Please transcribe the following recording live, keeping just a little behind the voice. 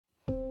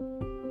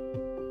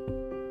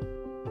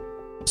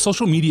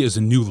Social media is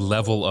a new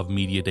level of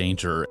media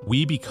danger.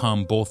 We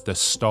become both the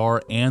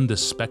star and the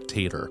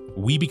spectator.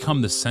 We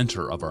become the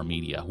center of our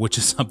media, which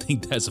is something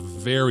that's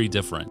very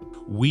different.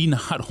 We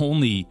not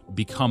only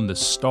become the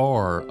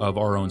star of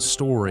our own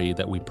story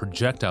that we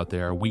project out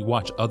there, we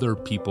watch other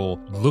people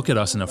look at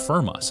us and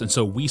affirm us. And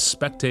so we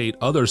spectate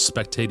others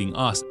spectating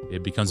us.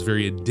 It becomes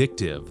very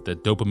addictive. The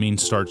dopamine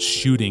starts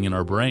shooting in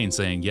our brain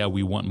saying, yeah,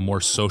 we want more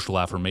social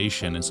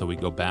affirmation. And so we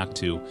go back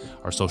to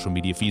our social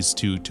media feeds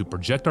to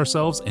project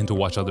ourselves and to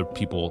watch other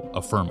people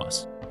affirm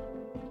us.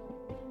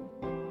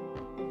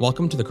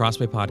 Welcome to the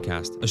Crossway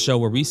Podcast, a show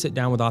where we sit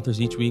down with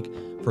authors each week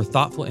for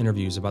thoughtful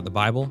interviews about the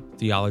Bible,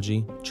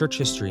 theology, church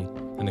history,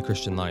 and the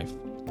Christian life.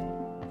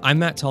 I'm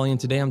Matt Tully, and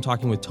today I'm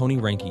talking with Tony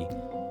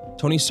Reinke.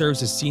 Tony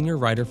serves as senior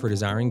writer for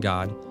Desiring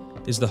God,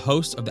 is the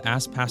host of the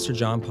Ask Pastor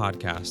John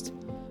podcast,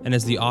 and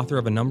is the author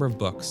of a number of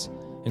books,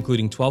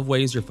 including 12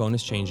 Ways Your Phone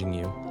is Changing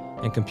You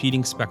and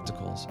Competing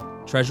Spectacles,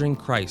 Treasuring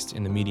Christ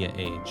in the Media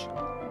Age.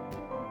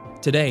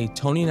 Today,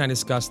 Tony and I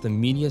discuss the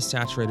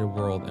media-saturated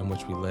world in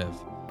which we live,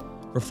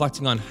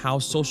 reflecting on how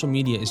social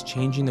media is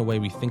changing the way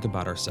we think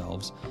about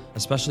ourselves,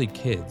 especially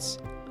kids,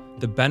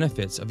 the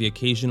benefits of the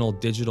occasional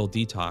digital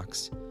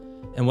detox,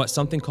 and what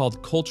something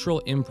called cultural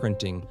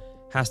imprinting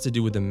has to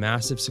do with the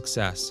massive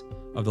success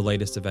of the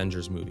latest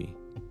Avengers movie.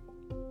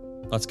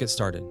 Let's get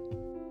started.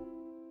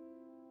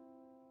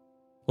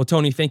 Well,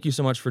 Tony, thank you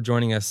so much for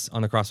joining us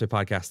on the Crossway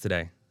Podcast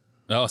today.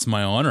 Oh, it's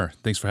my honor.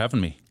 Thanks for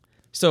having me.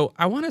 So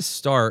I want to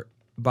start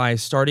by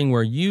starting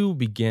where you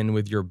begin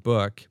with your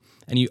book.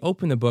 And you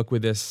open the book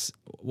with this,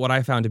 what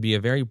I found to be a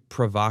very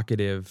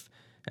provocative,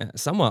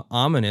 somewhat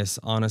ominous,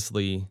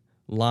 honestly,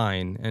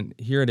 line. And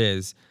here it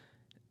is.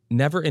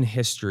 Never in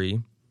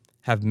history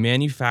have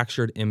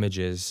manufactured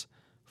images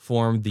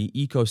formed the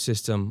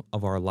ecosystem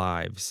of our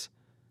lives.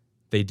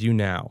 They do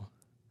now.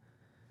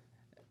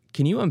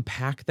 Can you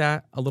unpack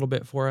that a little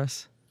bit for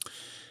us?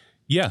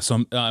 Yeah,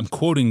 so I'm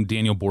quoting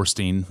Daniel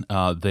Borstein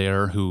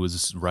there, who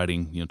was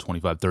writing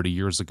 25, 30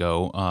 years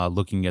ago,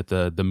 looking at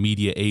the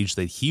media age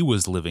that he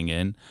was living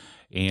in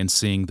and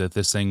seeing that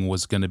this thing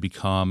was going to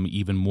become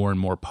even more and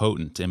more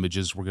potent.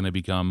 Images were going to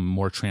become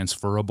more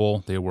transferable.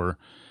 They were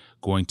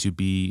going to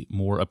be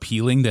more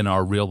appealing than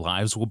our real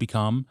lives will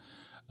become.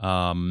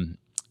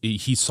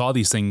 He saw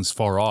these things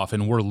far off,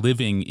 and we're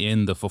living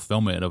in the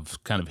fulfillment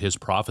of kind of his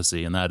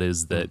prophecy, and that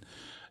is that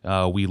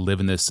we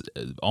live in this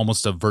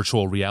almost a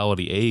virtual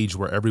reality age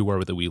where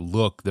everywhere that we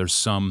look, there's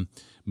some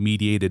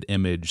mediated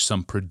image,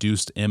 some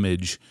produced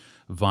image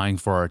vying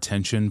for our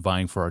attention,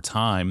 vying for our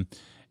time.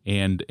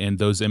 And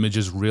those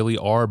images really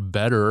are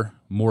better,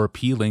 more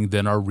appealing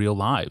than our real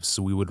lives.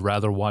 So we would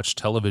rather watch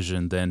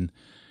television than,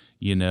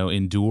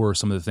 endure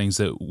some of the things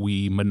that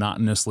we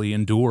monotonously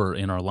endure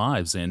in our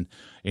lives. And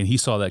he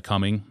saw that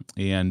coming.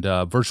 And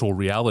virtual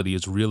reality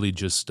is really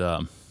just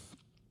a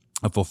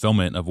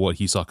fulfillment of what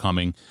he saw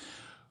coming.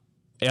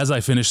 As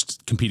I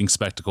finished Competing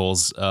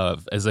Spectacles,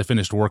 as I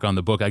finished work on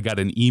the book, I got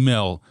an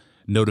email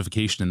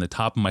notification in the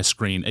top of my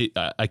screen.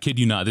 I kid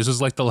you not, this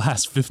was like the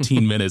last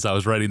 15 minutes I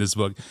was writing this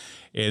book,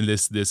 and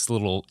this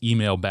little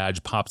email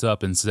badge popped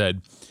up and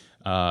said,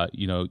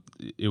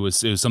 it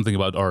was something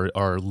about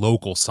our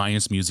local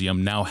science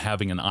museum now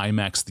having an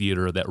IMAX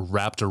theater that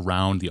wrapped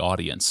around the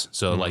audience.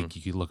 So like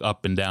you could look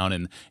up and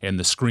down, and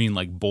the screen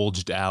like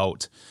bulged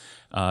out,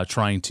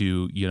 trying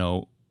to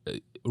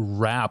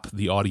wrap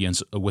the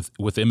audience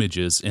with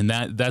images, and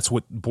that's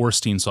what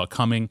Borstein saw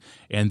coming,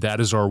 and that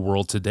is our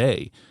world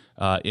today.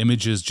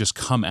 Images just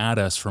come at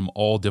us from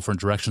all different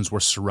directions. We're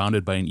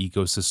surrounded by an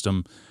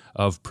ecosystem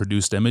of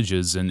produced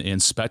images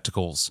and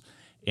spectacles,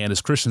 and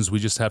as Christians, we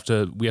have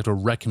to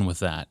reckon with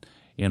that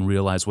and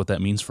realize what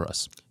that means for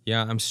us.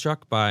 Yeah, I'm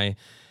struck by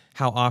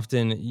how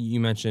often you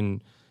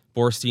mention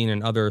Borstein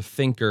and other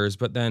thinkers,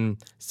 but then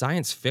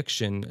science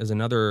fiction is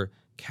another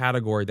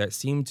category that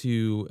seemed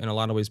to, in a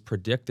lot of ways,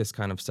 predict this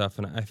kind of stuff.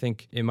 And I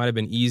think it might have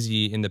been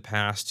easy in the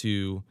past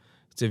to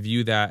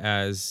view that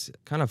as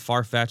kind of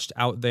far-fetched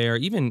out there,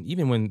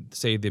 even when,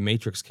 say, The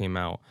Matrix came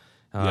out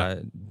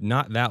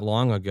not that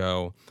long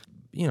ago.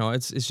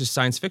 It's just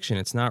science fiction.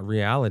 It's not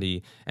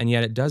reality. And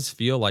yet it does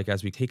feel like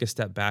as we take a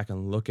step back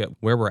and look at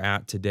where we're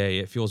at today,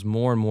 it feels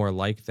more and more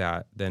like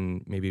that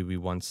than maybe we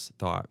once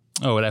thought.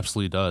 Oh, it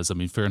absolutely does. I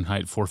mean,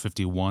 Fahrenheit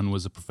 451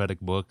 was a prophetic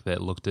book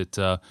that looked at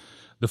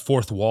the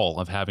fourth wall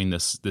of having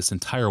this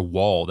entire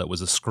wall that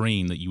was a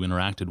screen that you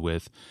interacted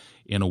with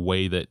in a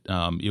way that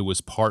it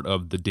was part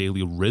of the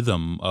daily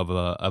rhythm of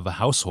a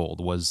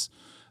household, was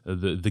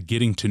the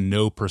getting to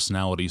know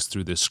personalities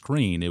through this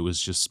screen. It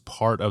was just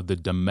part of the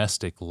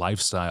domestic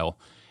lifestyle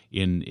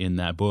in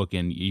that book.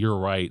 And you're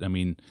right. I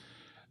mean,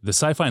 the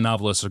sci-fi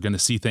novelists are going to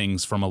see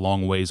things from a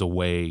long ways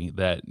away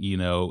that,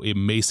 it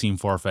may seem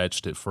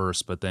far-fetched at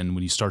first, but then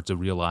when you start to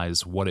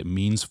realize what it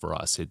means for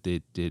us,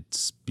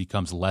 it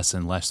becomes less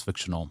and less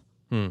fictional.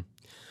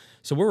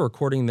 So we're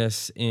recording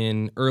this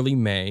in early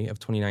May of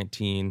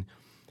 2019,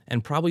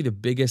 and probably the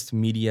biggest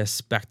media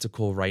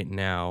spectacle right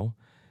now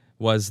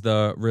was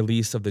the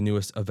release of the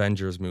newest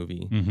Avengers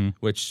movie,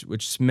 which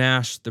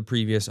smashed the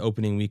previous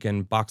opening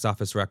weekend box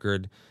office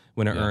record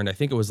when it earned, I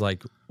think it was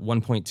like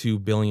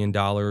 $1.2 billion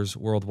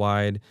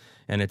worldwide,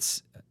 and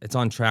it's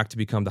on track to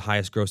become the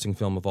highest grossing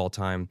film of all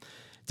time.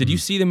 Did you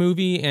see the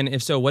movie? And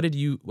if so, what did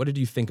you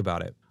think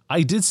about it?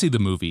 I did see the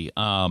movie.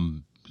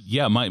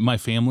 My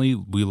family,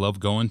 we love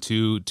going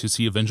to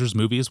see Avengers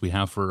movies. We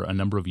have for a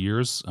number of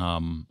years.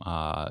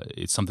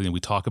 It's something that we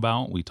talk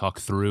about, we talk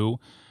through,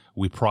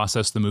 we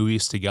process the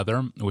movies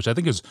together, which I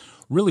think is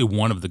really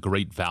one of the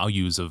great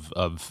values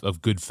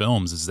of good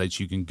films, is that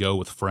you can go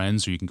with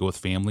friends or you can go with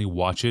family,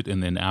 watch it,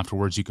 and then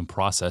afterwards you can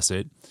process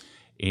it,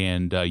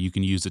 and you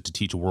can use it to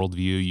teach a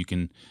worldview. You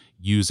can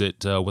use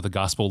it with a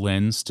gospel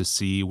lens to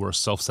see where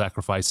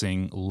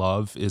self-sacrificing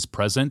love is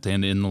present.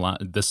 And in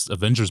this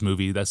Avengers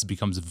movie, that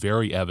becomes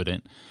very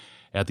evident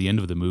at the end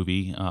of the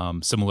movie,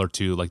 similar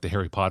to like the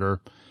Harry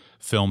Potter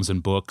films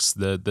and books.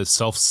 The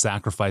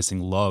self-sacrificing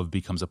love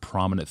becomes a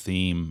prominent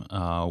theme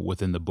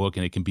within the book,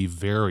 and it can be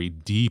very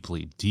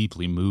deeply,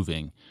 deeply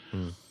moving.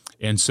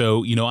 And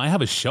so, I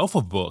have a shelf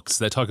of books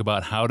that talk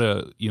about how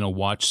to,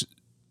 watch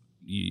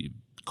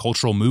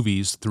cultural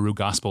movies through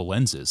gospel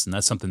lenses, and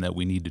that's something that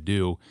we need to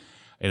do,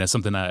 and that's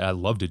something I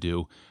love to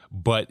do.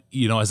 But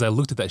as I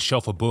looked at that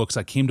shelf of books,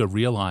 I came to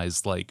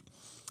realize like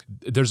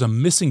there's a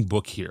missing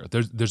book here.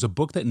 There's a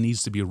book that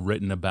needs to be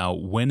written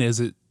about when is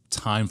it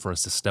time for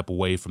us to step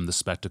away from the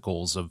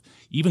spectacles of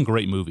even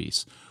great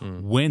movies.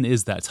 When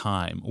is that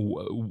time?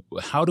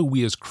 How do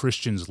we as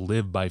Christians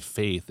live by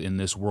faith in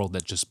this world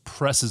that just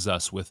presses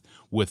us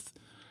with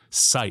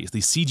sites,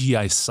 these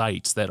CGI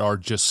sites that are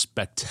just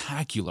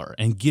spectacular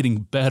and getting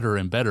better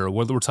and better,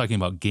 whether we're talking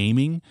about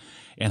gaming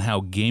and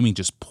how gaming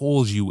just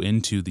pulls you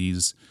into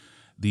these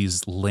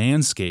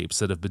landscapes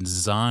that have been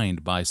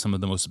designed by some of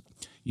the most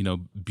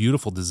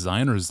beautiful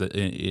designers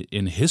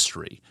in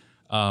history.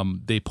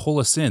 They pull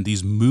us in.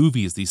 These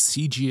movies, these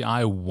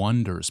CGI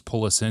wonders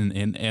pull us in.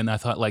 And I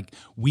thought, like,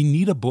 we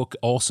need a book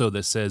also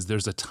that says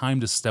there's a time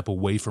to step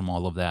away from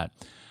all of that,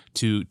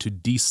 to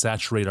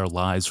desaturate our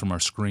lives from our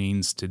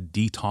screens, to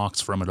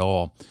detox from it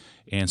all.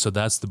 And so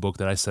that's the book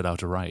that I set out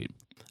to write.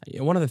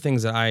 One of the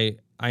things that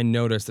I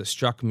noticed that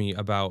struck me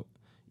about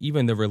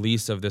even the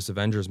release of this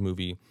Avengers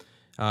movie,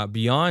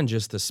 beyond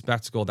just the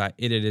spectacle that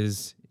it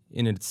is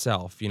in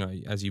itself,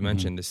 as you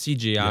mentioned, the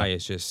CGI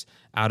is just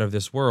out of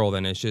this world,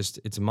 and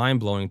it's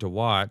mind-blowing to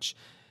watch,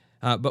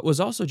 but was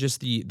also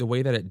just the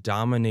way that it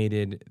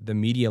dominated the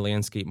media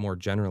landscape more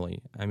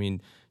generally. I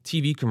mean,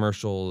 TV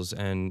commercials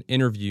and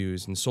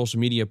interviews and social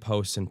media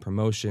posts and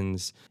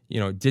promotions,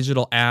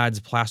 digital ads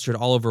plastered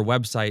all over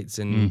websites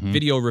and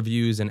video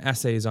reviews and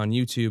essays on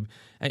YouTube.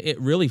 It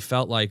really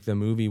felt like the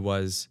movie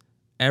was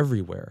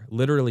everywhere,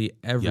 literally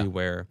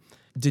everywhere. Yeah.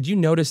 Did you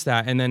notice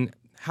that? And then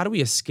how do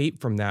we escape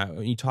from that?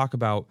 When you talk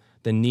about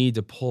the need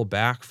to pull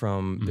back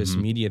from this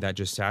media that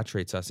just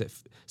saturates us, it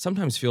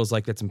sometimes feels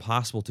like that's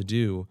impossible to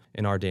do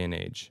in our day and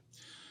age.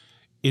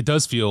 It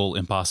does feel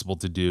impossible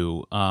to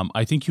do.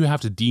 I think you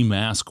have to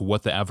demask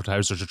what the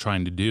advertisers are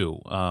trying to do,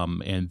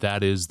 and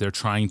that is they're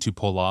trying to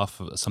pull off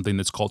something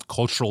that's called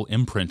cultural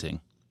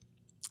imprinting.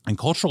 And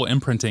cultural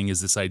imprinting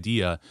is this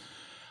idea,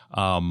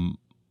 let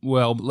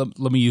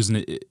me use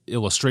an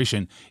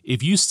illustration.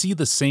 If you see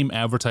the same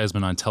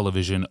advertisement on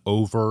television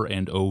over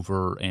and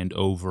over and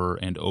over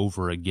and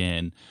over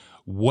again,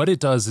 what it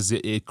does is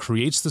it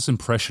creates this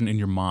impression in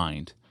your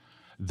mind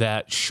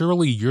that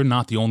surely you're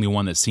not the only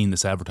one that's seen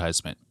this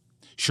advertisement.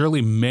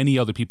 Surely many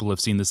other people have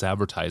seen this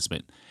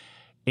advertisement.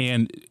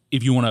 And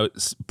if you want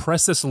to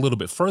press this a little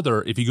bit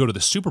further, if you go to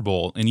the Super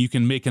Bowl and you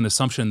can make an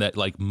assumption that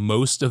like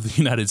most of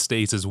the United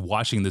States is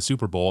watching the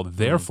Super Bowl,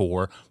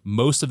 therefore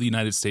most of the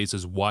United States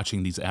is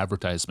watching these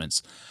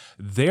advertisements.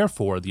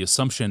 Therefore, the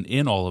assumption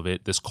in all of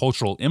it, this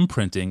cultural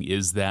imprinting,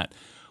 is that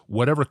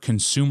whatever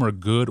consumer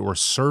good or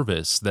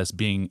service that's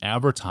being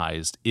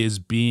advertised is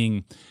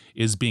being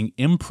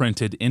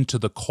imprinted into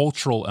the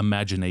cultural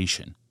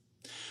imagination.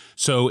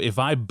 So if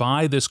I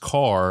buy this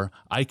car,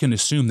 I can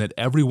assume that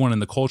everyone in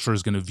the culture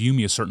is going to view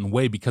me a certain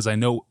way because I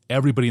know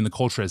everybody in the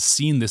culture has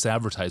seen this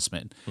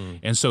advertisement.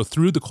 And so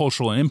through the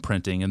cultural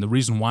imprinting, and the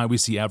reason why we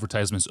see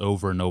advertisements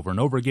over and over and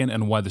over again,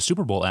 and why the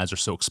Super Bowl ads are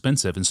so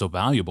expensive and so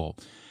valuable,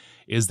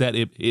 is that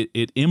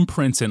it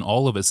imprints in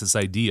all of us this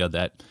idea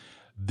that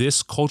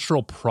this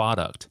cultural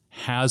product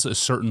has a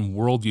certain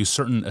worldview,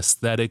 certain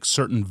aesthetic,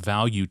 certain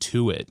value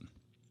to it.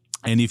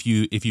 And if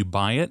you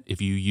buy it,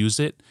 if you use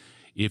it,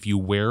 if you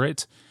wear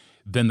it,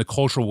 then the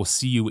culture will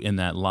see you in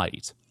that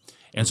light.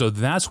 And so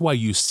that's why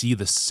you see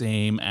the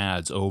same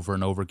ads over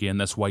and over again.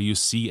 That's why you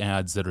see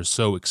ads that are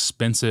so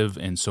expensive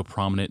and so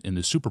prominent in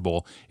the Super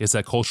Bowl, is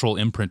that cultural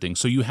imprinting.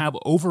 So you have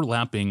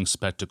overlapping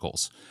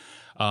spectacles.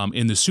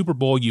 In the Super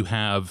Bowl, you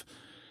have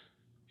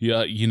some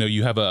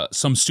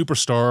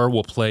superstar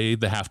will play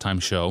the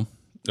halftime show.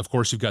 Of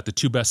course, you've got the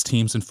two best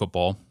teams in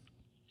football.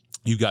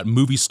 You got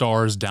movie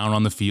stars down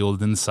on the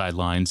field and the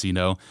sidelines.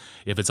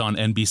 If it's on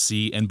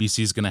NBC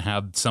is going to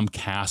have some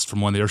cast from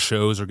one of their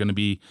shows are going to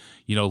be,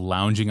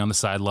 lounging on the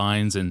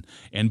sidelines, and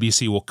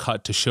NBC will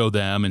cut to show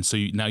them. And so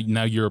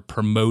now you're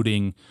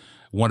promoting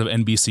one of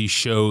NBC's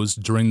shows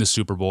during the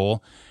Super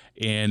Bowl.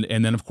 And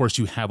then, of course,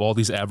 you have all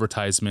these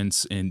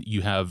advertisements, and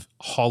you have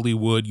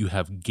Hollywood, you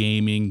have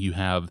gaming, you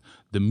have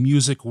the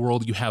music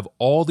world, you have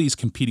all these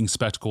competing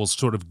spectacles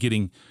sort of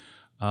getting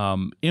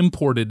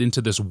imported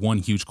into this one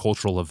huge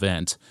cultural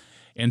event.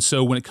 And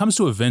so when it comes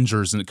to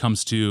Avengers and it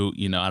comes to,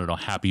 I don't know,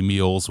 Happy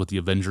Meals with the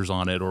Avengers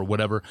on it or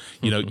whatever,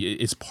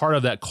 it's part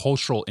of that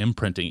cultural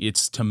imprinting.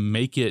 It's to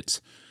make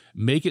it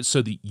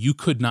so that you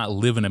could not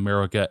live in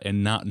America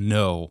and not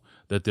know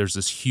that there's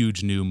this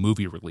huge new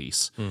movie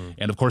release.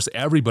 And of course,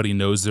 everybody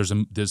knows there's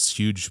this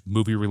huge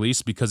movie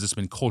release because it's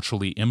been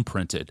culturally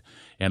imprinted.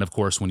 And of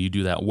course, when you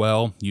do that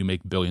well, you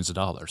make billions of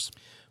dollars.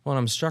 Well,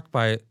 I'm struck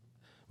by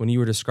when you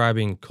were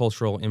describing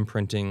cultural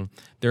imprinting,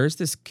 there is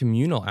this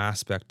communal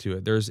aspect to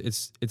it.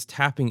 It's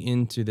tapping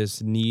into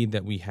this need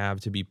that we have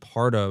to be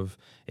part of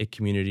a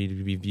community,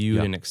 to be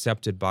viewed and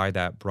accepted by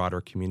that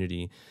broader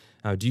community.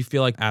 Do you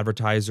feel like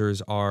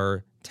advertisers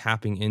are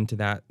tapping into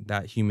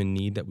that human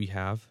need that we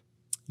have?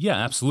 Yeah,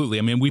 absolutely.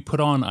 I mean, we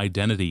put on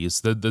identities.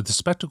 The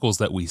spectacles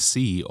that we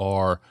see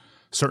are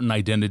certain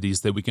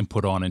identities that we can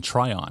put on and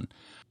try on.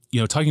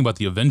 Talking about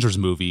the Avengers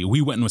movie,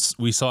 we went and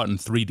we saw it in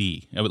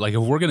 3D. Like, if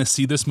we're going to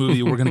see this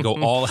movie, we're going to go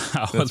all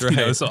out. That's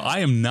right. So I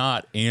am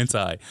not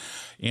anti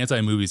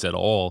movies at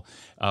all.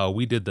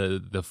 We did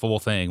the full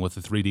thing with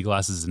the 3D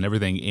glasses and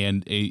everything.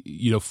 And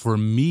for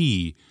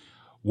me,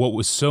 what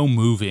was so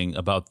moving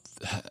about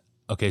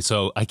okay,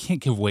 so I can't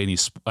give away any.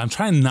 I'm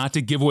trying not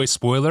to give away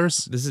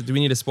spoilers. Do we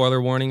need a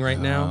spoiler warning right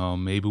now? Oh,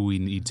 maybe we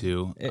need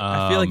to.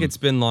 I feel like it's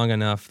been long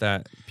enough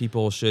that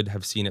people should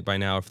have seen it by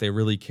now if they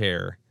really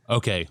care.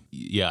 Okay,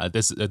 yeah,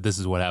 this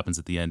is what happens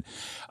at the end.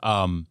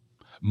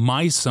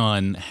 My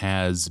son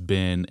has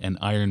been an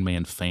Iron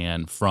Man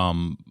fan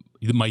from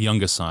my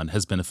youngest son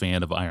has been a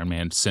fan of Iron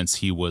Man since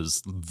he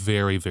was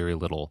very, very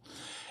little.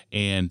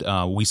 And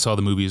we saw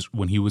the movies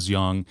when he was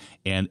young,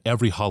 and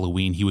every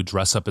Halloween he would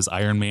dress up as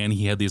Iron Man.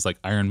 He had these like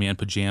Iron Man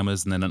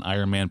pajamas and then an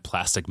Iron Man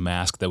plastic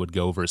mask that would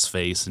go over his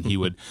face, and he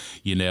would,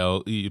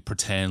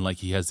 pretend like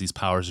he has these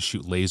powers to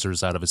shoot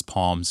lasers out of his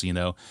palms,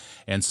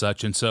 and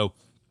such. And so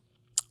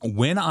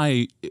when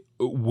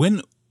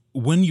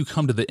you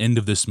come to the end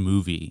of this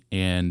movie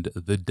and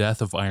the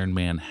death of Iron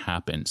Man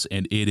happens,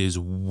 and it is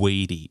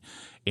weighty,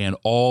 and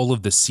all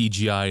of the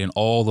CGI and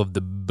all of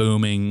the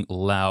booming,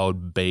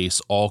 loud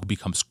bass all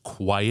becomes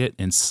quiet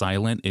and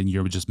silent, and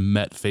you're just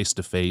met face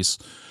to face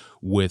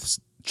with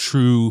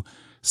true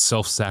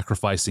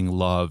self-sacrificing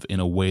love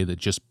in a way that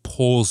just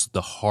pulls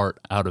the heart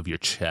out of your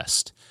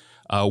chest.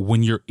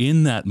 When you're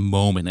in that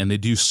moment, and they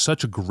do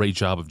such a great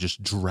job of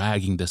just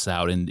dragging this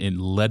out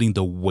and letting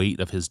the weight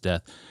of his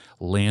death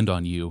land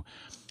on you.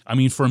 I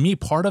mean, for me,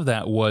 part of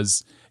that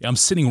was I'm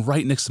sitting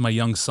right next to my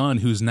young son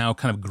who's now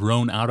kind of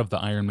grown out of the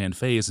Iron Man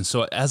phase. And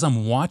so as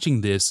I'm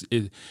watching this,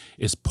 it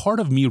is part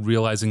of me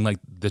realizing like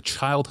the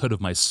childhood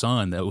of my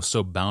son that was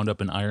so bound up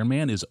in Iron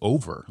Man is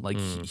over. Like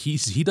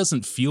he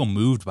doesn't feel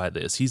moved by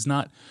this. He's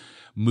not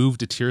moved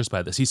to tears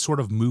by this. He's sort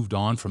of moved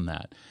on from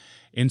that.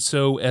 And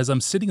so as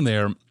I'm sitting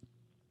there,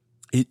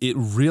 it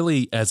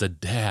really, as a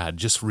dad,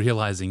 just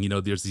realizing,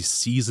 there's these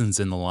seasons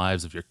in the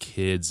lives of your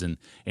kids, and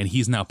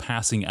he's now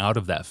passing out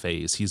of that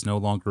phase. He's no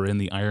longer in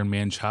the Iron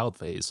Man child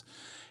phase,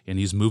 and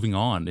he's moving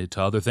on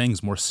to other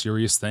things, more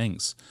serious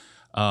things.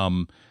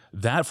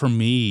 That for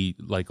me,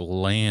 like,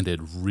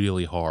 landed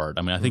really hard.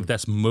 I mean, I think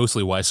that's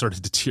mostly why I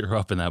started to tear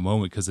up in that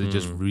moment, because it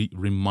just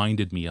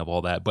reminded me of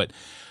all that. But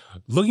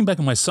looking back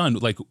at my son,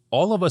 like,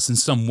 all of us in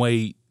some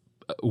way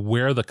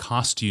wear the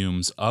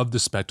costumes of the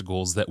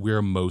spectacles that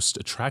we're most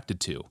attracted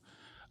to.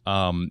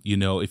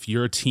 If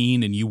you're a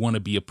teen and you want to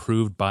be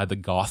approved by the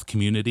goth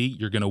community,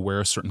 you're going to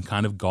wear a certain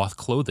kind of goth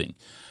clothing.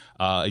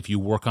 If you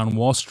work on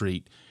Wall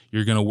Street,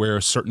 you're going to wear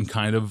a certain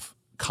kind of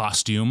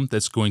costume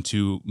that's going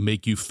to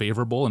make you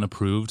favorable and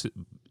approved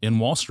in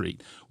Wall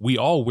Street. We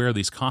all wear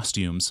these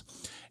costumes,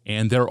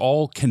 and they're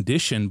all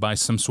conditioned by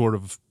some sort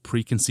of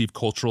preconceived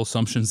cultural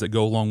assumptions that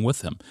go along with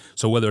them.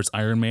 So whether it's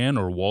Iron Man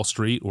or Wall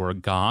Street or a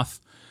goth,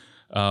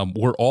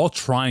 we're all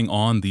trying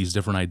on these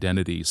different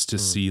identities to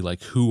see,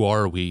 like, who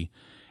are we?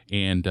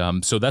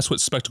 And so that's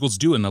what spectacles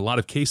do. In a lot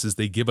of cases,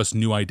 they give us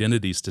new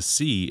identities to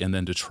see and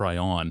then to try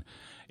on.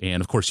 And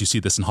of course, you see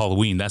this in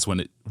Halloween. That's when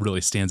it really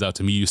stands out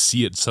to me. You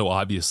see it so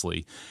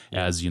obviously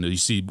as, you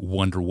see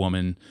Wonder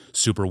Woman,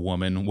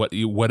 Superwoman,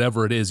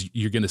 whatever it is,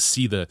 you're going to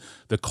see the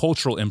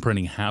cultural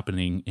imprinting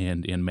happening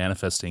and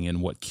manifesting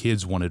in what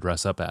kids want to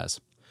dress up as.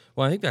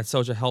 Well, I think that's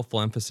such a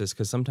helpful emphasis,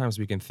 because sometimes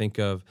we can think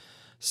of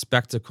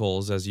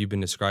spectacles, as you've been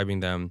describing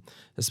them,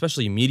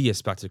 especially media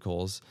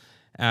spectacles,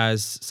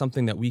 as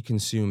something that we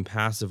consume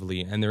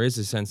passively, and there is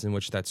a sense in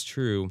which that's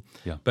true.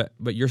 Yeah. But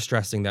you're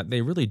stressing that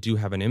they really do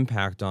have an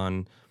impact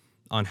on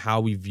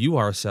how we view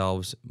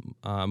ourselves,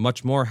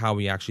 much more how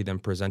we actually then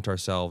present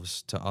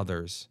ourselves to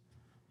others.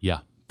 Yeah,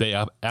 they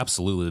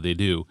absolutely they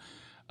do.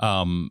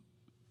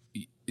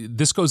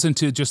 this goes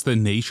into just the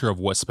nature of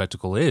what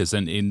spectacle is,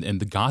 and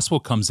the gospel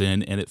comes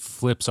in and it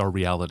flips our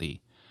reality.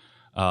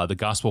 The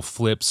gospel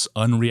flips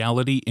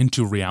unreality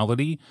into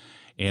reality,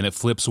 and it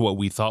flips what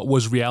we thought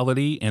was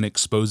reality and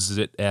exposes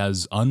it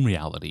as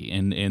unreality.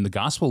 And the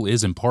gospel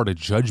is in part a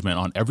judgment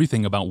on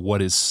everything about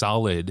what is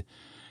solid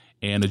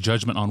and a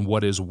judgment on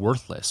what is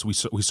worthless. We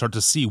start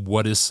to see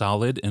what is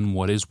solid and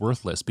what is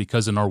worthless,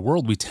 because in our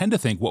world we tend to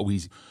think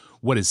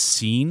what is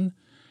seen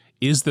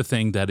is the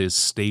thing that is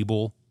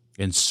stable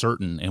and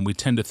certain, and we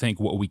tend to think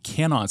what we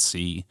cannot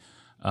see,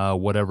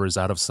 whatever is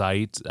out of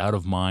sight, out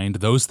of mind,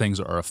 those things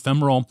are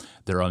ephemeral,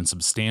 they're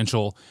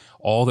unsubstantial.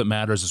 All that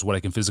matters is what I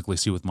can physically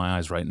see with my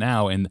eyes right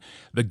now. And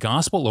the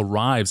gospel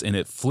arrives and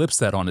it flips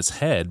that on its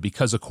head,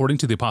 because according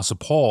to the Apostle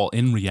Paul,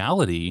 in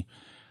reality,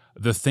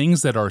 the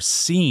things that are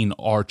seen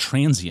are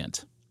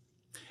transient,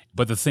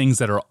 but the things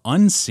that are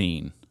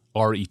unseen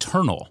are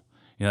eternal.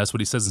 That's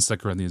what he says in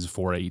 2 Corinthians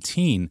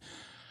 4:18.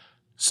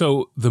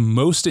 So the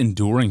most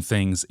enduring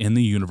things in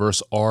the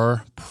universe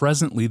are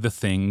presently the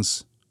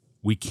things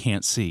we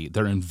can't see.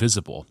 They're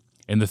invisible.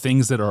 And the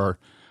things that are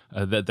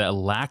that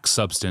lack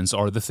substance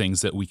are the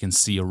things that we can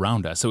see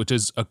around us. So it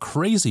is a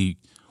crazy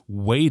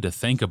way to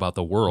think about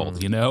the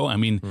world,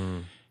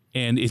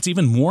 And it's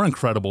even more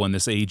incredible in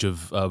this age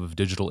of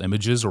digital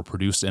images or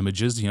produced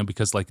images,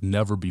 because like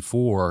never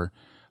before,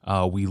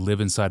 we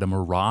live inside a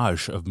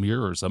mirage of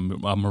mirrors, a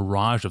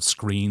mirage of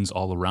screens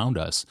all around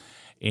us.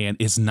 And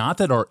it's not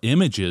that our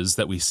images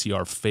that we see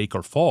are fake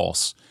or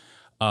false,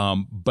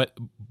 but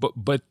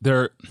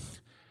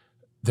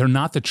they're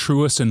not the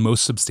truest and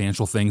most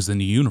substantial things in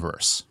the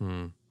universe.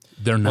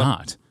 They're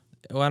not.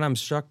 Well, I'm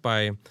struck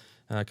by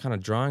kind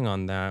of drawing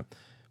on that.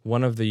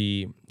 One of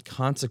the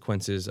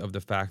consequences of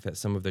the fact that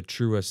some of the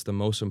truest, the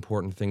most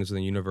important things in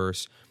the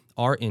universe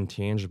are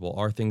intangible,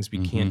 are things we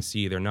can't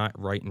see, they're not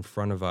right in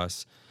front of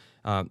us,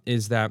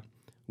 is that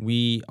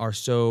we are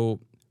so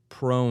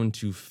prone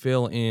to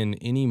fill in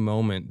any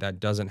moment that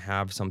doesn't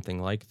have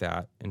something like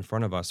that in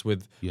front of us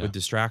with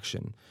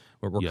distraction,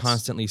 where we're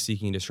constantly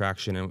seeking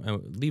distraction, and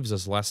it leaves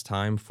us less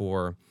time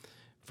for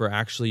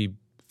actually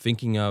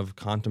thinking of,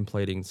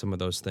 contemplating some of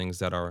those things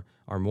that are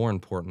more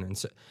important. And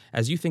so,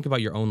 as you think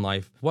about your own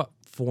life, what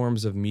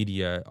forms of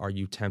media are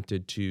you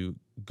tempted to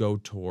go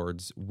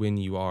towards when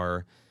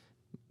you're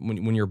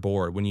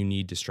bored, when you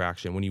need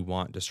distraction, when you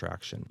want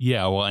distraction?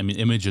 Yeah, well,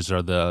 images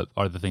are the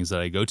things that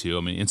I go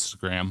to.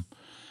 Instagram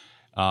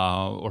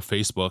or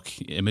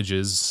Facebook,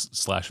 images /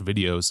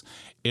 videos.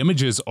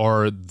 Images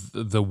are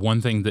the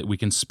one thing that we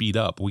can speed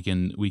up.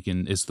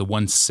 It's the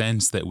one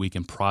sense that we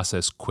can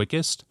process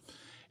quickest.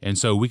 And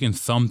so we can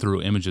thumb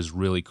through images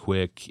really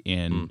quick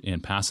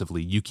and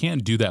passively. You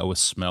can't do that with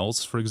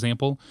smells, for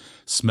example.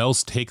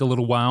 Smells take a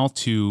little while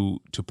to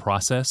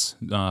process.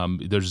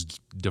 There's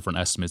different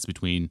estimates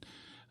between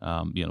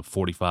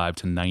 45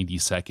 to 90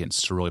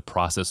 seconds to really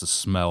process a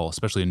smell,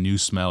 especially a new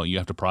smell. You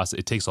have to process.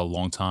 It takes a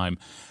long time.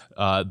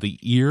 The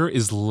ear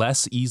is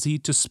less easy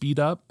to speed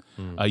up.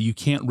 You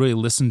can't really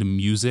listen to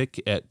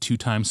music at 2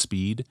 times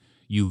speed.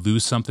 You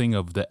lose something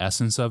of the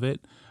essence of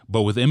it.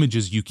 But with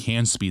images, you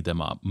can speed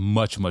them up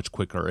much, much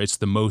quicker. It's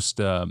the most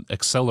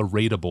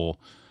acceleratable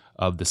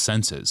of the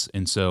senses.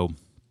 And so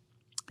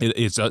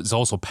it's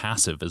also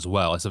passive as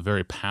well. It's a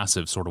very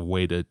passive sort of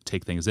way to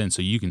take things in.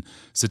 So you can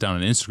sit down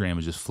on Instagram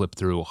and just flip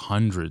through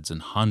hundreds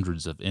and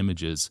hundreds of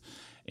images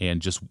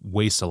and just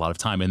waste a lot of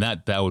time. And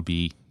that would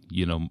be,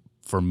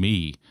 for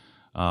me,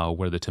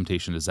 where the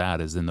temptation is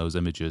in those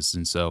images.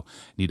 And so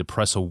you need to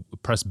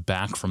press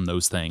back from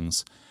those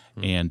things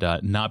and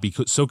not be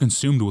so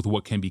consumed with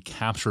what can be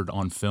captured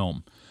on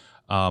film.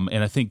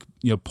 And I think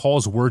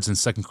Paul's words in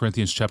 2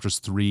 Corinthians chapters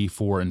 3,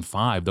 4, and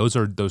 5, those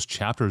are those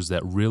chapters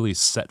that really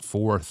set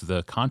forth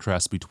the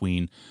contrast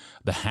between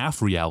the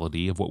half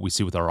reality of what we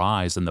see with our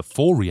eyes and the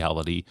full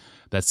reality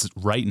that's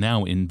right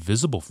now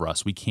invisible for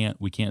us. We can't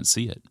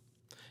see it.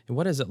 And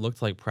what does it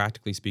look like,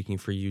 practically speaking,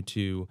 for you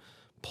to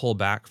pull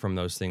back from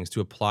those things, to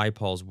apply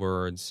Paul's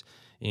words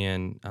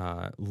and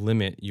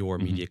limit your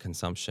media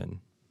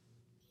consumption?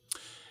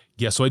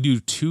 Yeah, so I do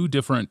 2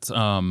 different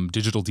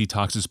digital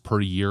detoxes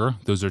per year.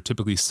 Those are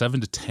typically 7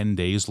 to 10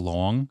 days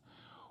long.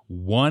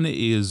 One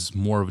is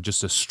more of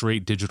just a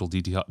straight digital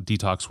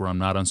detox where I'm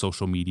not on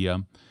social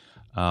media.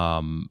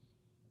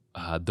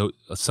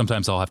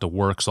 Sometimes I'll have to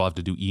work, so I'll have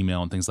to do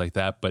email and things like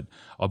that, but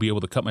I'll be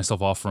able to cut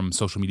myself off from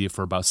social media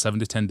for about 7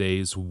 to 10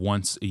 days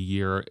once a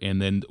year. And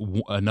then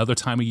another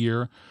time a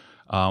year,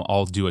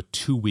 I'll do a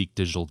 2-week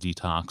digital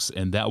detox,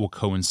 and that will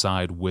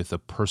coincide with a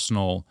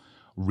personal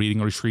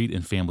reading retreat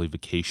and family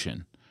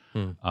vacation.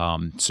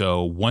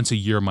 So once a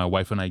year, my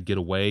wife and I get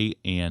away,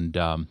 and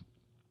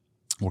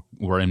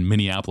we're in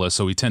Minneapolis,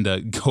 so we tend to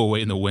go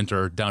away in the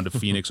winter down to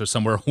Phoenix or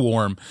somewhere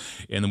warm.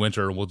 In the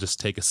winter, we'll just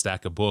take a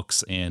stack of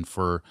books, and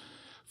for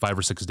 5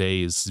 or 6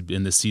 days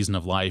in this season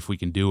of life, we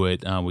can do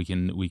it. We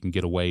can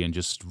get away and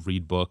just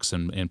read books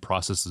and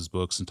process those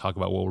books and talk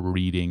about what we're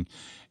reading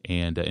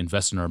and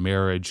invest in our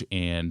marriage,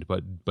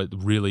 but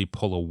really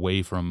pull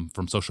away from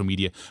social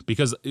media,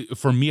 because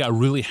for me, I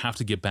really have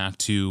to get back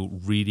to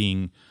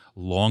reading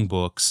long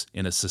books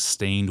in a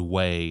sustained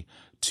way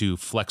to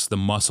flex the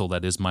muscle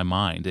that is my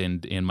mind,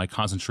 and my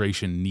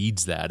concentration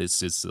needs that.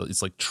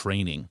 It's like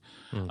training.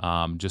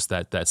 Just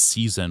that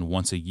season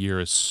once a year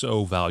is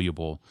so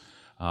valuable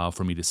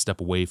for me to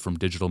step away from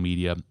digital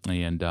media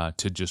and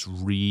to just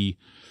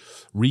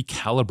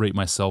recalibrate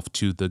myself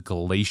to the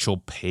glacial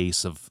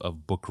pace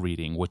of book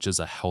reading, which is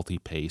a healthy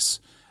pace.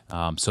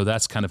 So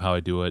that's kind of how I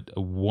do it.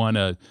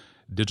 A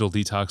digital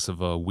detox of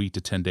a week to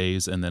 10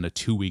 days, and then a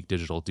 2-week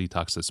digital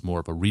detox that's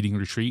more of a reading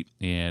retreat,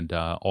 and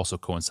also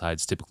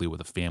coincides typically with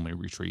a family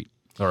retreat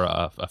or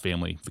a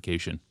family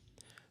vacation.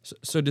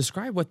 So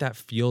describe what that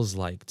feels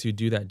like to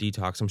do that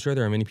detox. I'm sure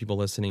there are many people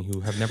listening who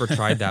have never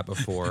tried that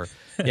before.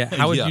 Yeah,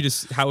 how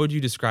would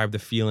you describe the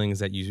feelings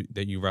that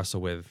you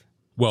wrestle with?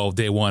 Well,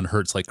 day 1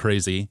 hurts like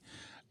crazy.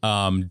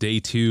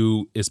 Day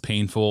 2 is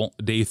painful.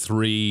 Day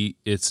 3,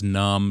 it's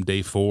numb.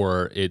 Day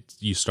 4,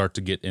 you start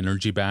to get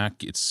energy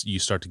back. You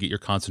start to get your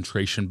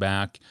concentration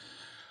back.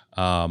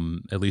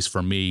 At least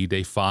for me,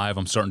 day 5,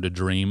 I'm starting to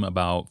dream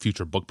about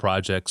future book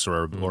projects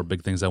or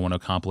big things I want to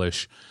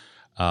accomplish.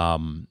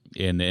 And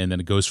then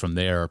it goes from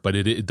there. But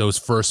those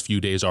first few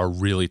days are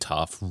really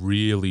tough,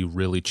 really,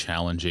 really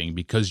challenging,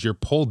 because you're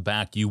pulled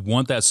back. You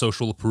want that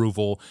social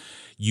approval.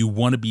 You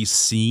want to be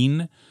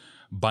seen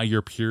by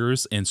your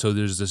peers, and so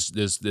there's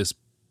this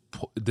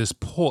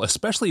pull,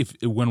 especially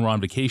when we're on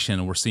vacation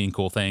and we're seeing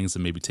cool things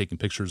and maybe taking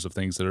pictures of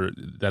things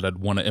that I'd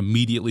want to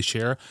immediately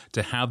share.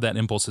 To have that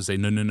impulse to say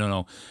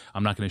no,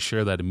 I'm not going to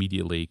share that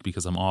immediately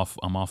because I'm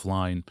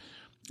offline.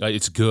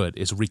 It's good.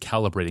 It's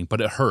recalibrating, but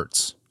it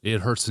hurts.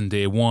 It hurts in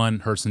day 1,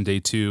 hurts in day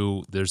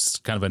 2. There's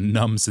kind of a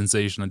numb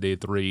sensation on day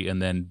 3,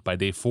 and then by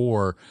day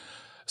 4.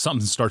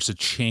 Something starts to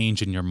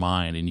change in your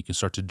mind, and you can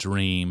start to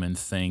dream and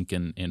think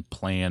and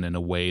plan in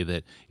a way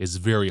that is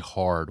very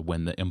hard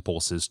when the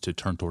impulse is to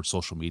turn towards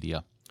social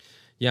media.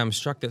 Yeah, I'm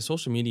struck that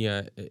social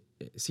media it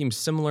seems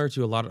similar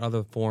to a lot of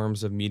other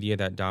forms of media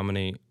that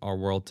dominate our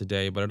world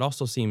today, but it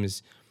also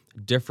seems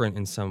different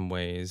in some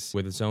ways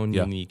with its own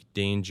unique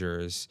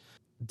dangers.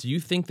 Do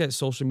you think that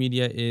social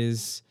media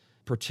is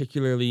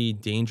particularly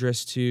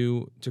dangerous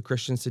to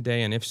Christians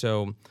today? And if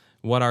so,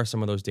 what are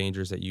some of those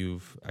dangers that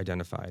you've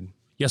identified?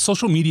 Yeah,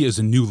 social media is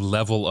a new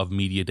level of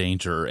media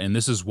danger, and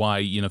this is why,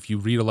 if you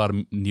read a lot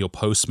of Neil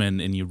Postman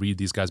and you read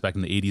these guys back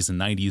in the 80s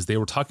and 90s, they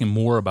were talking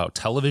more about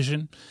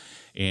television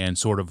and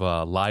sort of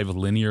live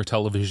linear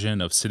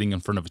television, of sitting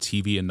in front of a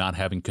TV and not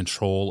having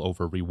control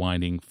over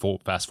rewinding,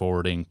 fast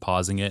forwarding,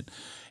 pausing it.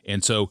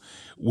 And so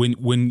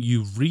when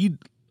you read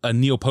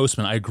Neil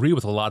Postman, I agree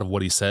with a lot of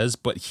what he says,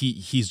 but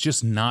he's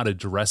just not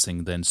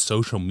addressing then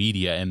social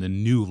media and the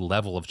new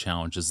level of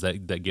challenges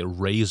that get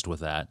raised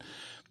with that.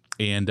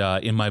 And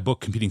in my book,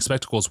 Competing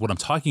Spectacles, what I'm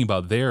talking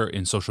about there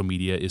in social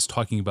media is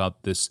talking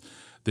about this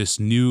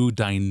new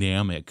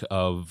dynamic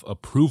of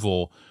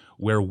approval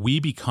where we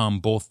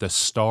become both the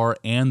star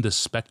and the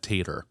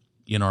spectator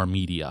in our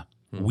media.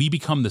 We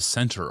become the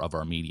center of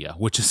our media,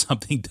 which is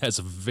something that's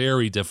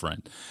very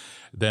different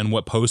than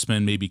what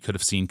Postman maybe could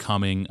have seen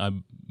coming.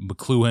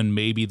 McLuhan,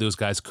 maybe those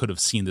guys could have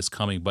seen this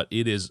coming, but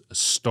it is a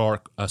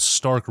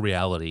stark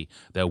reality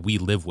that we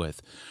live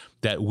with.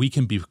 That we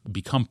can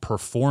become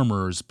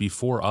performers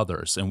before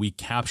others, and we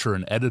capture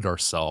and edit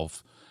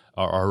ourselves,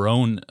 our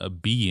own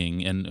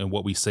being, and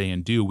what we say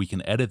and do. We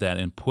can edit that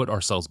and put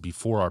ourselves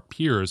before our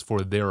peers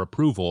for their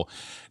approval.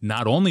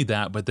 Not only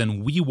that, but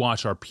then we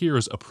watch our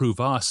peers approve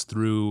us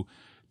through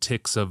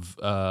ticks of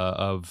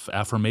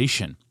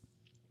affirmation,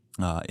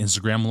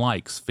 Instagram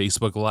likes,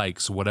 Facebook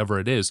likes, whatever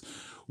it is.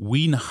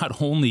 We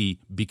not only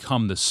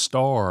become the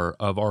star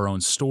of our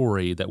own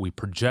story that we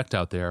project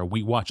out there,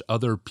 we watch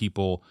other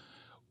people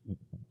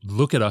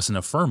look at us and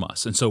affirm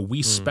us. And so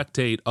we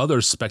spectate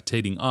others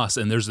spectating us.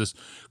 And there's this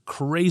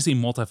crazy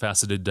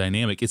multifaceted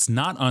dynamic. It's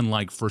not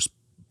unlike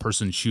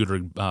first-person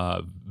shooter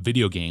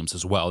video games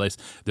as well.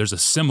 There's a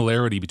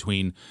similarity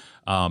between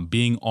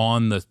being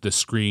on the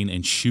screen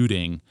and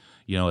shooting,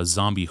 a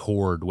zombie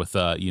horde with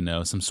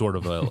some sort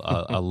of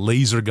a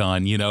laser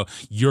gun.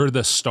 You're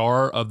the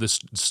star of this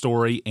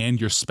story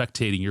and you're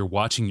spectating, you're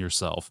watching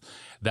yourself.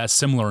 That's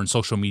similar in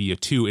social media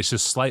too. It's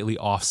just slightly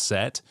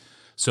offset,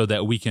 so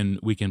that we can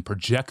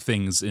project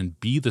things and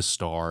be the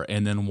star,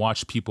 and then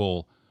watch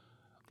people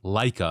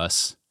like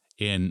us,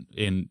 and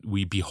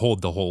we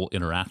behold the whole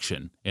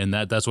interaction, and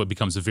that's what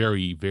becomes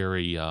very,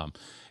 very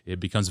it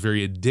becomes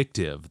very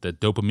addictive. That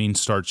dopamine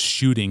starts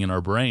shooting in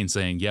our brain,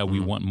 saying, "Yeah, we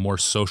want more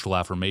social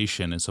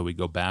affirmation," and so we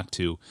go back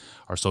to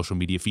our social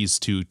media feeds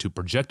to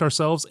project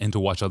ourselves and to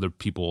watch other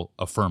people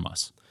affirm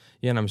us.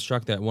 Yeah, and I'm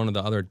struck that one of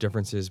the other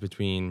differences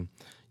between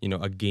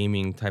a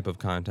gaming type of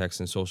context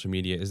and social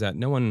media is that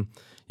no one,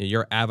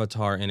 your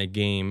avatar in a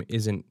game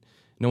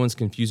no one's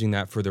confusing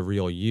that for the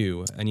real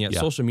you. And yet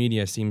social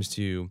media seems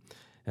to,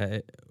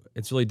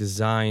 it's really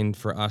designed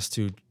for us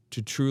to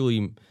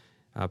truly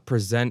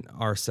present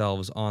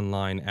ourselves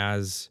online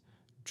as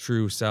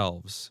true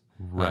selves,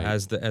 Right.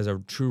 As a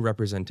true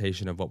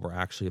representation of what we're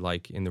actually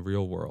like in the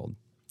real world.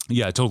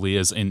 Yeah, it totally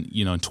is. And,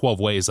 in 12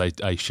 Ways,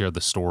 I share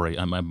the story.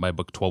 My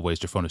book, 12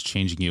 Ways Your Phone is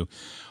Changing You,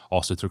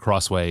 also through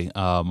Crossway.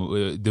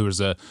 There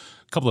was a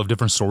couple of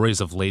different stories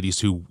of ladies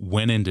who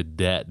went into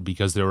debt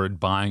because they were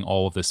buying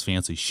all of this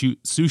fancy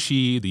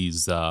sushi,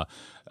 these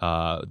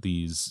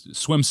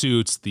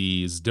swimsuits,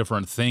 these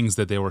different things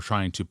that they were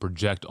trying to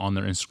project on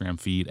their Instagram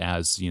feed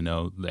as,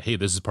 hey,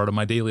 this is part of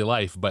my daily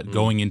life, but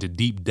going into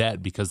deep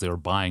debt because they were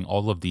buying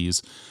all of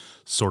these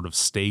sort of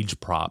stage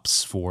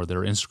props for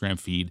their Instagram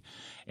feed.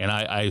 And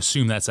I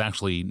assume that's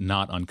actually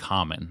not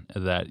uncommon,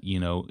 that,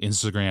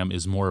 Instagram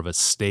is more of a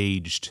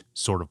staged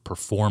sort of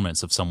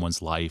performance of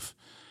someone's life.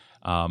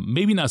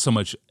 Maybe not so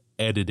much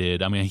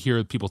edited. I mean, I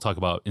hear people talk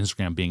about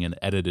Instagram being an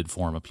edited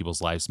form of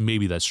people's lives.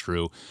 Maybe that's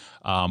true.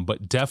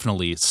 But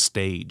definitely it's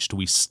staged.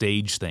 We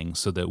stage things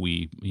so that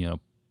we,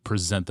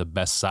 present the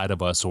best side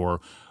of us, or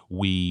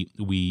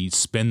we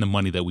spend the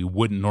money that we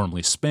wouldn't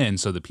normally spend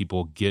so that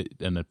people get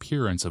an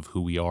appearance of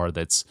who we are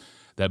that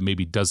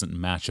maybe doesn't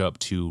match up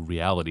to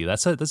reality.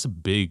 That's a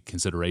big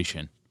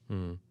consideration.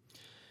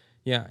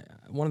 Yeah,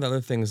 one of the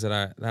other things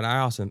that I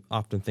also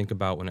often think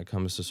about when it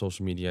comes to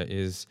social media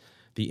is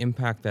the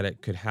impact that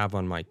it could have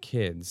on my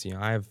kids.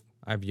 I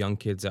have young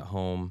kids at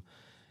home,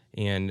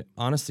 and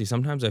honestly,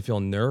 sometimes I feel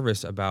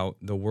nervous about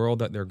the world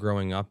that they're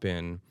growing up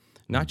in.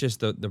 Not just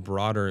the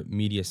broader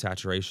media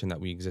saturation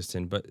that we exist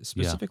in, but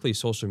specifically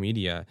social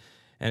media.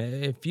 And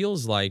it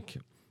feels like,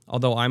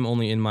 although I'm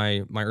only in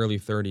my early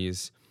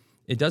 30s,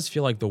 it does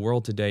feel like the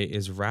world today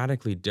is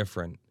radically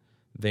different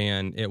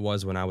than it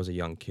was when I was a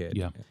young kid.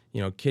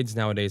 Yeah. Kids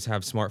nowadays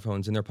have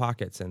smartphones in their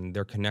pockets, and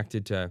they're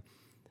connected to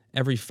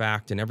every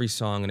fact and every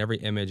song and every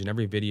image and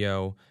every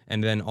video,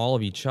 and then all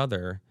of each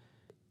other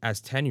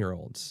as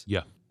 10-year-olds.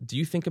 Yeah. Do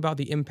you think about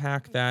the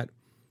impact that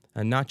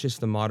not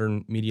just the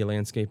modern media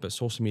landscape, but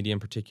social media in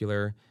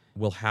particular,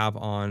 will have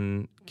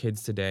on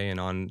kids today and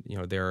on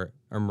their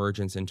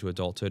emergence into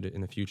adulthood in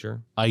the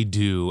future? I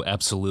do,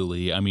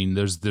 absolutely. I mean,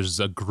 there's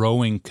a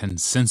growing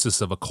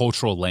consensus of a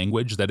cultural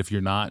language that if you're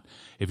not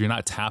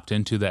tapped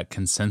into that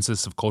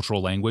consensus of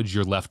cultural language,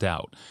 you're left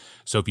out.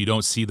 So if you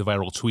don't see the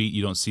viral tweet,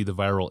 you don't see the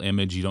viral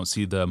image, you don't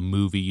see the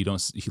movie, you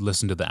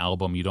listen to the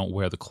album, you don't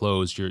wear the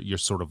clothes, you're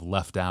sort of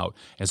left out.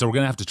 And so we're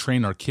going to have to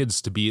train our kids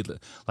to be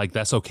like,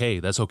 that's okay.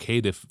 That's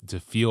okay to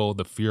feel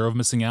the fear of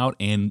missing out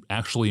and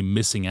actually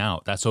missing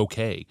out. That's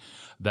okay.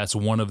 That's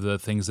one of the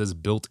things that's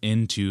built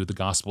into the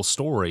gospel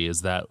story,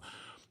 is that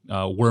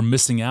we're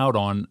missing out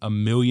on a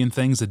million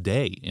things a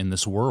day in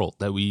this world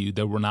that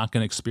we're not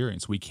going to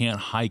experience. We can't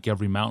hike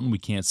every mountain. We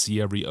can't see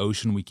every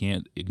ocean. We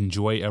can't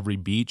enjoy every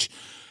beach.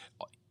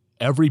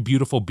 Every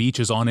beautiful beach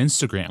is on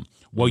Instagram.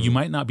 Well, you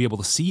might not be able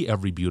to see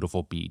every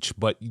beautiful beach,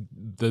 but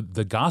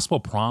the gospel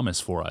promise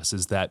for us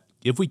is that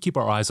if we keep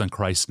our eyes on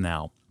Christ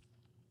now,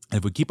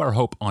 if we keep our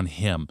hope on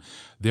Him,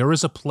 there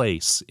is a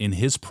place in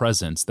His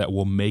presence that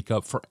will make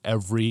up for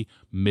every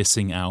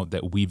missing out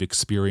that we've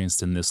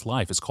experienced in this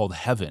life. It's called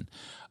heaven.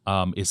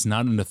 It's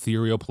not an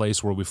ethereal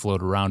place where we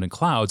float around in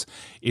clouds.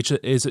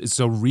 It's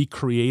a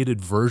recreated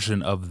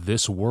version of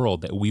this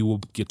world that we will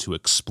get to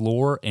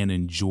explore and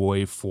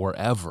enjoy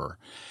forever.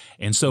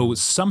 And so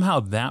somehow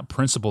that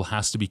principle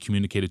has to be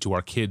communicated to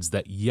our kids,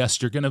 that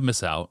yes, you're going to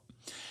miss out.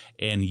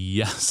 And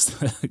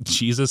yes,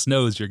 Jesus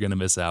knows you're going to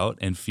miss out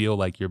and feel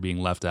like you're being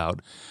left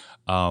out.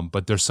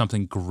 But there's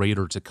something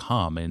greater to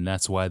come. And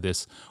that's why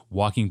this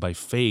walking by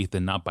faith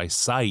and not by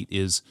sight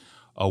is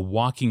a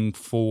walking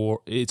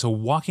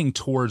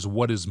towards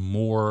what is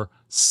more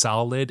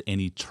solid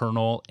and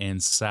eternal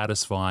and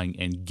satisfying,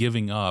 and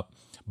giving up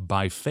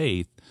by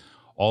faith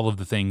all of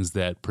the things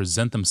that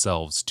present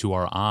themselves to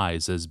our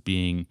eyes as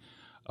being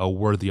a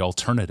worthy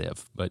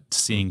alternative, but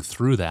seeing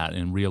through that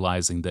and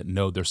realizing that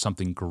no, there's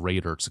something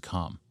greater to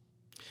come.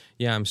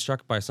 Yeah, I'm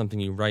struck by something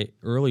you write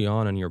early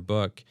on in your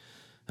book.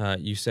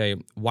 You say,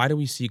 why do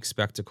we seek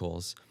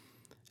spectacles?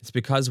 It's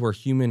because we're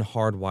human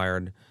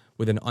hardwired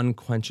with an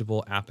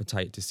unquenchable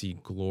appetite to see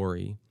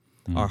glory.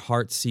 Our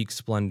hearts seek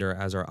splendor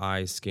as our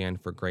eyes scan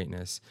for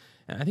greatness.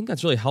 And I think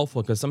that's really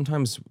helpful, because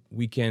sometimes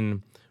we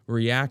can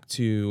react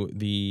to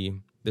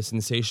this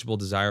insatiable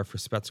desire for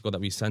spectacle that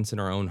we sense in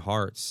our own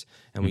hearts,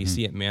 and we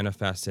see it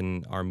manifest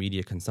in our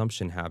media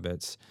consumption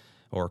habits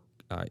or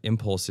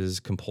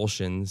impulses,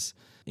 compulsions,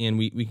 and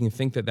we can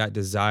think that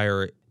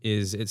desire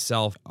is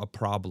itself a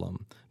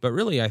problem. But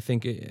really, I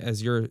think,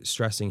 as you're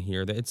stressing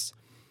here, that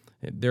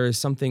there is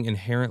something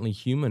inherently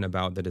human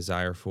about the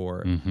desire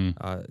for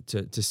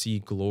to see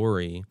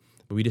glory.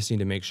 But we just need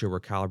to make sure we're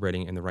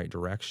calibrating in the right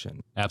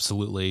direction.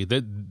 Absolutely.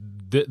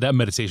 That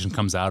meditation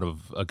comes out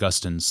of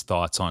Augustine's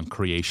thoughts on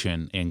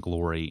creation and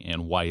glory,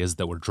 and why is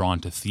that we're drawn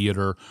to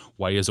theater?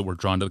 Why is it we're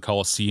drawn to the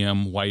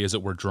Colosseum? Why is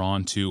it we're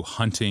drawn to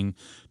hunting,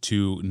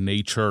 to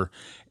nature?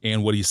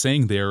 And what he's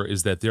saying there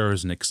is that there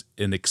is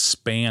an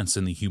expanse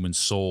in the human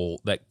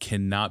soul that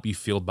cannot be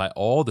filled by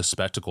all the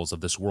spectacles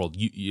of this world.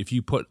 If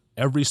you put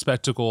every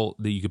spectacle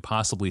that you could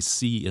possibly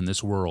see in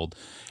this world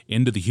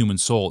into the human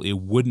soul, it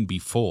wouldn't be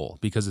full,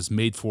 because it's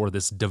made for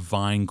this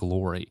divine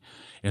glory.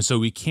 And so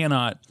we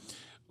cannot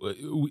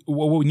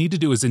what we need to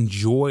do is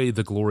enjoy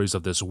the glories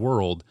of this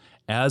world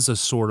as a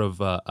sort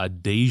of a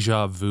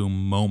deja vu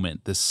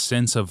moment, this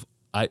sense of,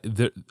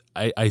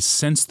 I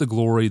sense the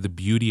glory, the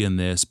beauty in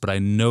this, but I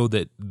know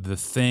that the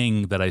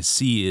thing that I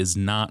see is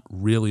not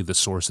really the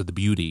source of the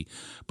beauty,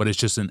 but it's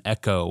just an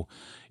echo.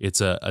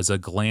 It's as a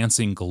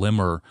glancing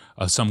glimmer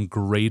of some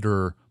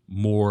greater,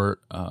 more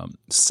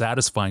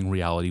satisfying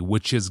reality,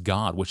 which is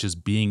God, which is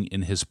being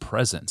in His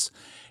presence.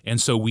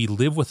 And so we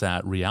live with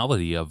that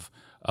reality of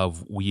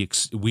we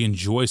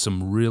enjoy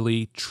some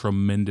really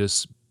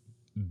tremendous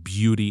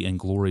beauty and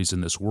glories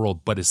in this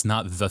world, but it's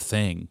not the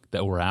thing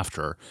that we're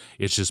after.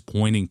 It's just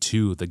pointing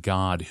to the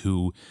God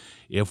who,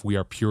 if we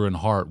are pure in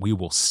heart, we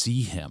will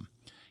see Him.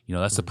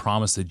 That's the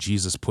promise that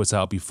Jesus puts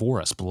out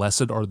before us.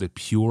 Blessed are the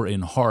pure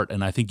in heart.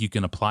 And I think you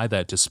can apply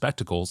that to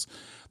spectacles.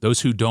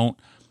 Those who don't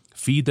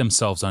feed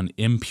themselves on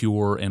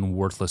impure and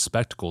worthless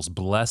spectacles.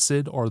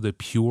 Blessed are the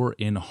pure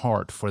in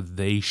heart, for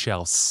they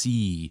shall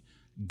see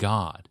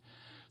God.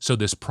 So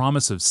this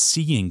promise of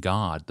seeing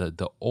God,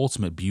 the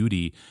ultimate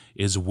beauty,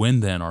 is when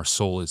then our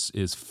soul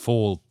is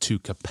full to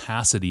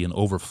capacity and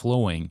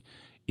overflowing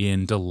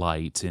in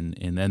delight,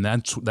 and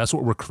that's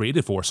what we're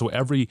created for. So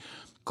every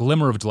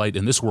glimmer of delight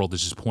in this world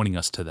is just pointing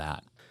us to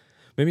that.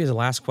 Maybe as a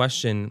last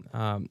question,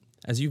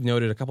 as you've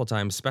noted a couple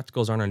times,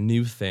 spectacles aren't a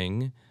new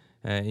thing.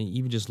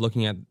 Even just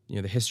looking at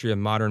the history of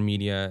modern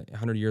media,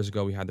 100 years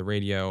ago we had the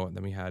radio,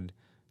 then we had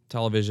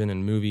television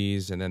and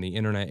movies, and then the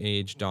internet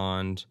age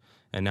dawned.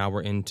 And now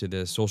we're into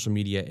the social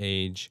media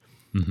age.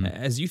 Mm-hmm.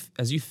 As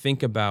you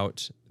think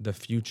about the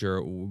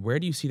future, where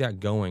do you see that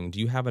going? Do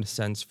you have a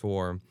sense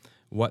for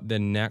what the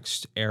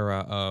next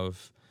era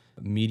of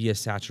media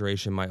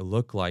saturation might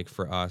look like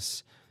for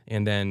us?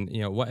 And then,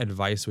 what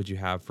advice would you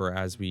have for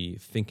as we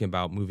think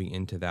about moving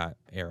into that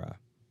era?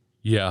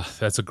 Yeah,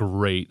 that's a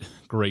great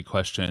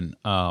question.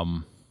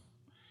 I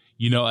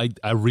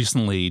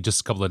recently,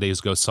 just a couple of days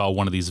ago, saw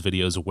one of these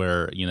videos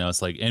where,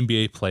 it's like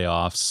NBA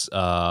playoffs,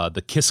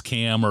 the kiss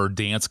cam or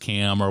dance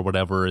cam or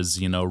whatever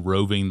is,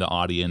 roving the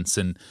audience.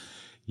 And,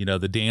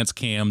 the dance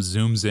cam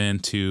zooms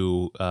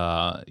into,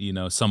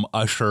 some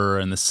usher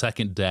in the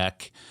second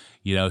deck,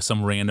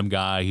 some random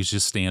guy, he's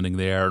just standing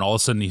there, and all of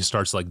a sudden he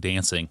starts like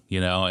dancing,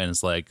 and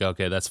it's like,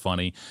 okay, that's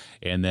funny.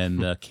 And then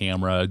the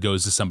camera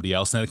goes to somebody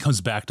else, and then it comes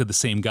back to the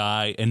same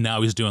guy, and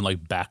now he's doing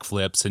like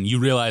backflips, and you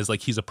realize like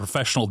he's a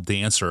professional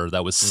dancer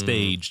that was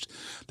staged,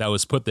 that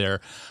was put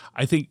there.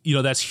 I think,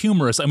 that's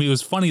humorous. I mean, it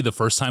was funny the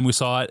first time we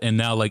saw it, and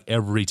now like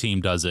every team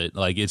does it.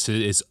 Like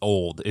it's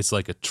old. It's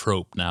like a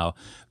trope now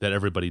that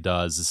everybody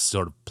does, is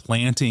sort of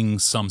planting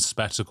some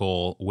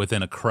spectacle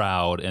within a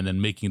crowd and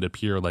then making it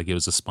appear like it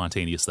was a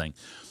spontaneous thing.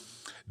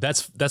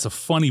 That's a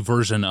funny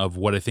version of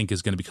what I think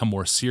is going to become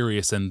more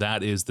serious, and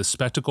that is the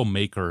spectacle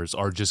makers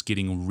are just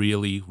getting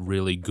really,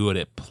 really good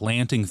at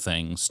planting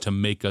things to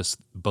make us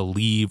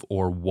believe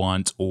or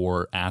want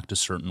or act a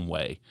certain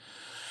way.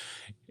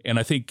 And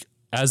I think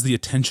as the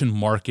attention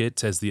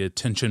market, as the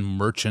attention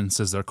merchants,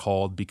 as they're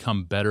called,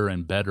 become better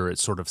and better at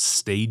sort of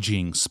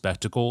staging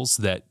spectacles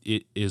that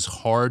it is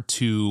hard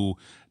to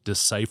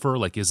decipher,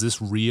 like, is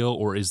this real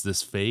or is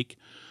this fake?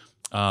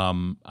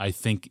 I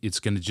think it's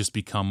going to just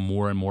become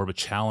more and more of a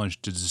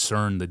challenge to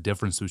discern the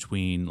difference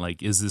between,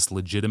 like, is this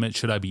legitimate?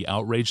 Should I be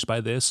outraged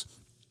by this?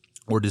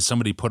 Or did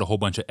somebody put a whole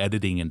bunch of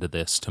editing into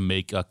this to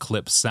make a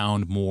clip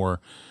sound more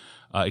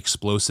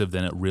explosive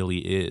than it really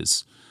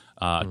is?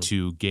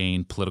 To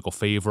gain political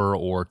favor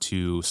or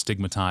to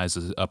stigmatize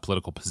a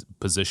political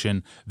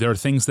position. There are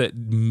things that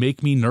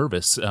make me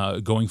nervous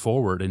going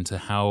forward into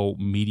how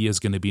media is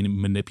going to be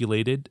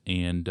manipulated,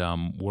 and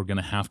we're going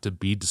to have to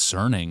be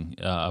discerning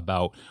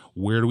about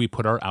where do we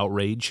put our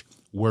outrage,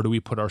 where do we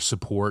put our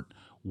support,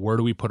 where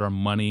do we put our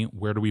money,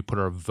 where do we put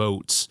our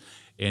votes,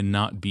 and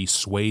not be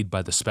swayed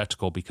by the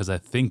spectacle, because I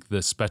think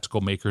the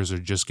spectacle makers are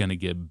just going to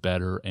get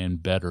better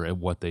and better at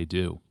what they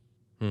do.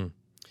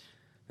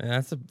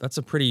 That's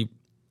a pretty,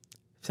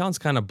 sounds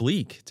kind of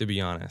bleak, to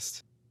be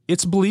honest.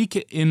 It's bleak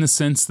in the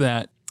sense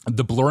that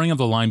the blurring of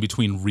the line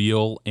between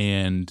real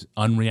and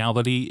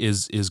unreality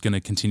is going to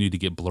continue to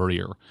get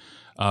blurrier.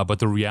 But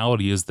the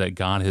reality is that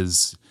God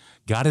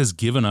has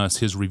given us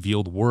His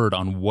revealed word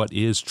on what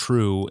is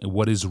true,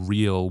 what is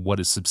real,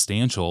 what is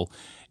substantial,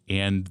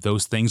 and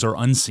those things are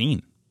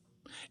unseen.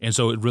 And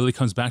so it really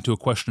comes back to a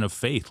question of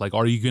faith. Like,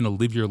 are you going to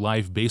live your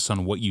life based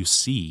on what you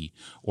see,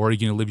 or are you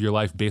going to live your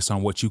life based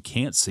on what you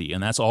can't see?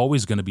 And that's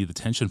always going to be the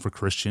tension for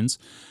Christians,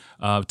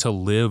 to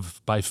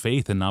live by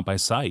faith and not by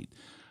sight.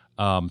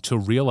 To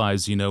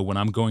realize, when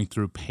I'm going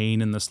through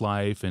pain in this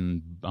life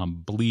and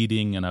I'm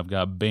bleeding and I've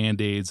got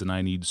Band-Aids and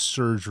I need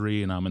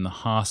surgery and I'm in the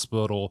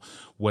hospital,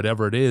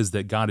 whatever it is,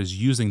 that God is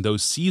using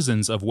those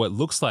seasons of what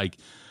looks like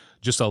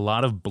just a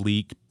lot of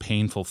bleak,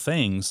 painful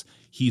things.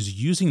 He's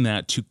using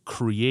that to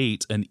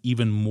create an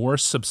even more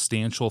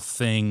substantial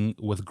thing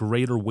with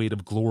greater weight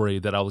of glory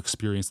that I'll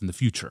experience in the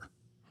future.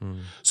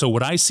 So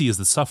what I see is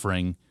the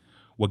suffering.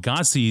 What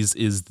God sees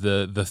is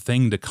the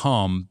thing to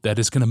come that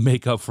is going to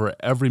make up for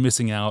every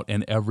missing out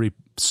and every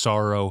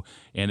sorrow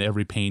and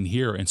every pain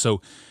here. And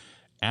so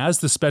as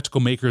the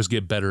spectacle makers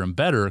get better and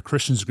better,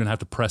 Christians are going to have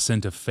to press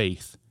into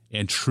faith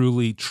and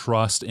truly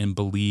trust and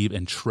believe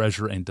and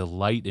treasure and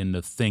delight in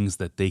the things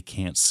that they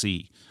can't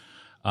see.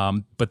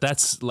 But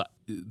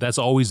that's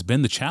always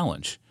been the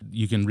challenge.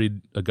 You can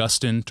read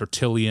Augustine,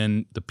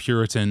 Tertullian, the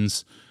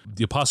Puritans.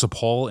 The Apostle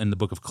Paul in the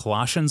book of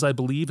Colossians, I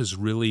believe, is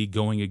really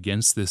going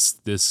against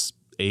this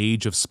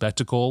age of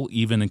spectacle,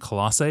 even in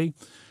Colossae.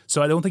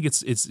 So I don't think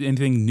it's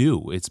anything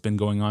new. It's been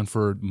going on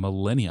for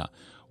millennia.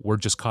 We're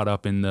just caught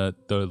up in the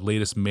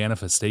latest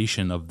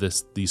manifestation of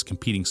these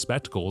competing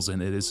spectacles,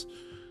 and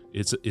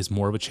it's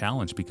more of a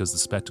challenge because the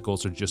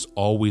spectacles are just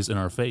always in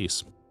our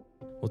face.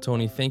 Well,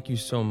 Tony, thank you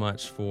so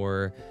much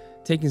for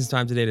taking some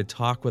time today to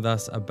talk with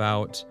us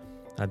about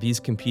these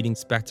competing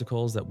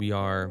spectacles that we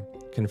are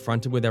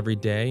confronted with every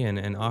day,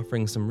 and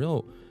offering some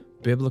real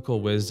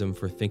biblical wisdom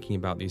for thinking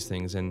about these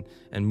things and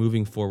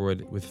moving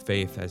forward with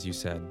faith, as you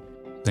said.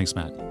 Thanks,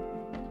 Matt.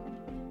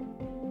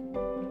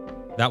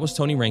 That was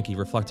Tony Reinke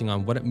reflecting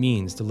on what it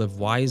means to live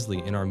wisely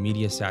in our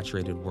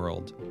media-saturated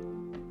world.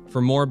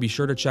 For more, be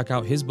sure to check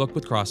out his book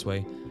with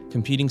Crossway,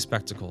 Competing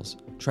Spectacles,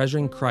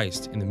 Treasuring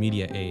Christ in the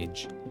Media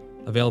Age,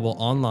 available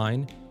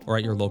online or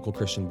at your local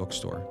Christian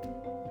bookstore.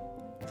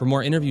 For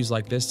more interviews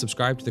like this,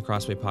 subscribe to the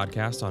Crossway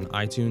Podcast on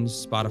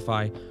iTunes,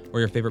 Spotify, or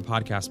your favorite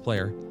podcast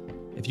player.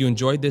 If you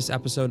enjoyed this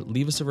episode,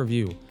 leave us a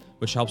review,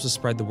 which helps us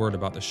spread the word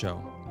about the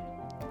show.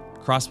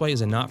 Crossway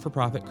is a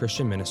not-for-profit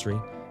Christian ministry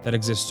that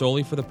exists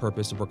solely for the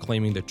purpose of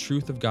proclaiming the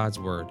truth of God's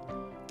Word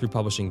through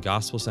publishing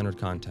gospel-centered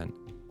content.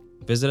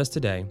 Visit us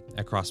today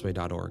at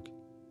crossway.org.